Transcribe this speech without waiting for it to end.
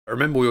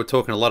remember we were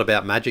talking a lot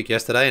about magic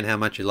yesterday and how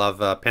much you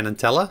love Penn and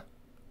Teller.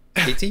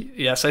 Katie?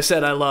 Yes, I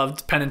said I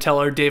loved Penn and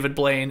Teller, David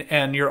Blaine,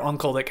 and your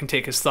uncle that can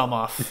take his thumb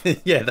off.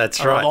 Yeah,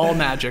 that's right. All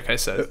magic, I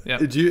said. Yeah.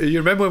 Do you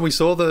remember when we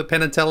saw the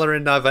Penn and Teller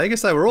in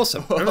Vegas? They were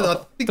awesome. Remember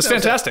that? It's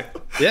fantastic.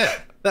 Yeah.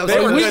 That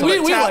was we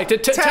liked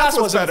it. Tass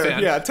was better. a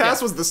fan. Yeah,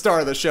 Tass was the star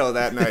of the show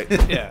that night.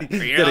 Yeah.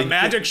 You're a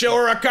magic show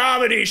or a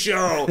comedy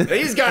show?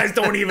 These guys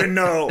don't even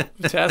know.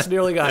 Tass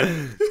nearly got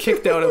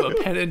kicked out of a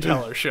Penn and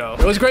Teller show.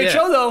 It was a great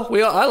show, though.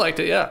 I liked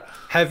it, yeah.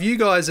 Have any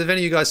of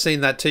you guys seen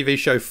that TV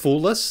show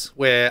Fool-less,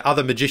 where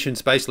other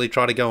magicians basically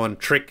try to go on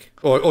trick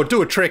or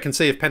do a trick and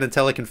see if Penn and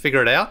Teller can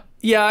figure it out?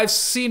 Yeah, I've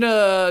seen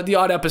the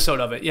odd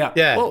episode of it. Yeah,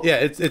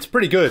 it's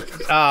pretty good.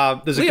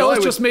 There's a Leo's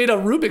guy just made a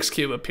Rubik's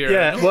Cube appear.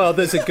 Yeah, well,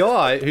 there's a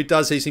guy who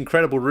does these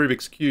incredible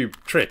Rubik's Cube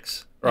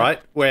tricks,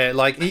 right? Where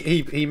like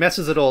he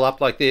messes it all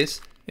up like this,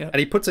 and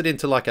he puts it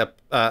into like a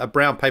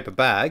brown paper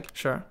bag.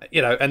 Sure.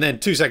 And then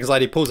 2 seconds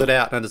later he pulls it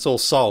out and it's all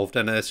solved,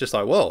 and it's just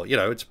like, well,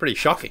 it's pretty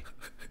shocking.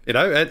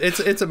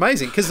 It's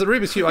amazing because the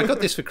Rubik's Cube, I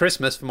got this for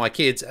Christmas for my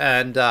kids,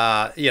 and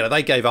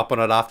they gave up on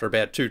it after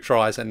about 2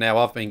 tries, and now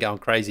I've been going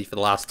crazy for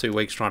the last 2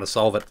 weeks trying to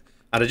solve it,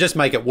 and it just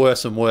make it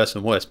worse and worse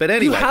and worse. But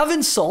anyway, you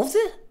haven't solved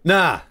it?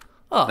 Nah.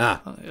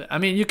 I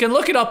mean, you can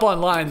look it up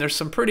online. There's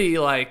some pretty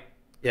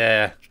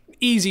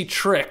easy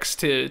tricks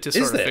to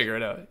sort of figure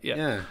it out.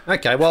 Yeah.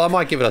 Okay. Well, I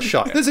might give it a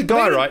shot. There's a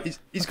guy, right?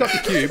 He's got the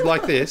cube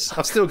like this.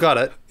 I've still got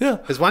it. Yeah.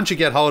 Because once you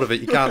get hold of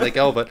it, you can't let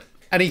go of it,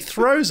 and he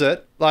throws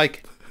it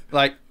like.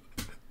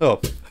 Oh.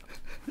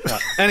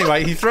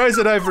 Anyway, he throws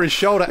it over his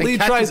shoulder and Leigh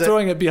tried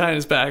throwing it behind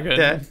his back.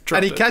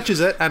 And he catches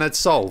it and it's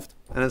solved.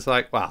 And it's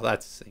like, wow,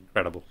 that's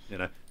incredible,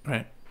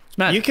 Right.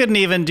 You couldn't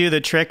even do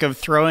the trick of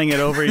throwing it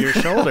over your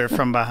shoulder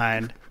from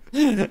behind.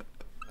 Now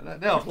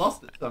I've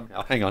lost it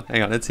somehow. Hang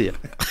on, it's here.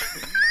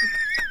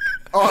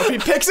 Oh, if he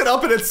picks it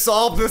up and it's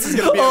solved, this is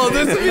going to be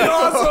amazing. This would be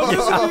awesome.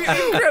 This would be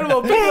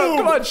incredible. Pick it up.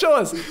 Come on, show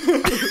us.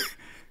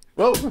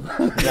 Well,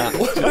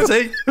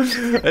 see,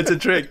 it's a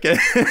trick.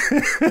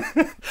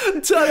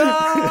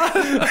 Ta-da!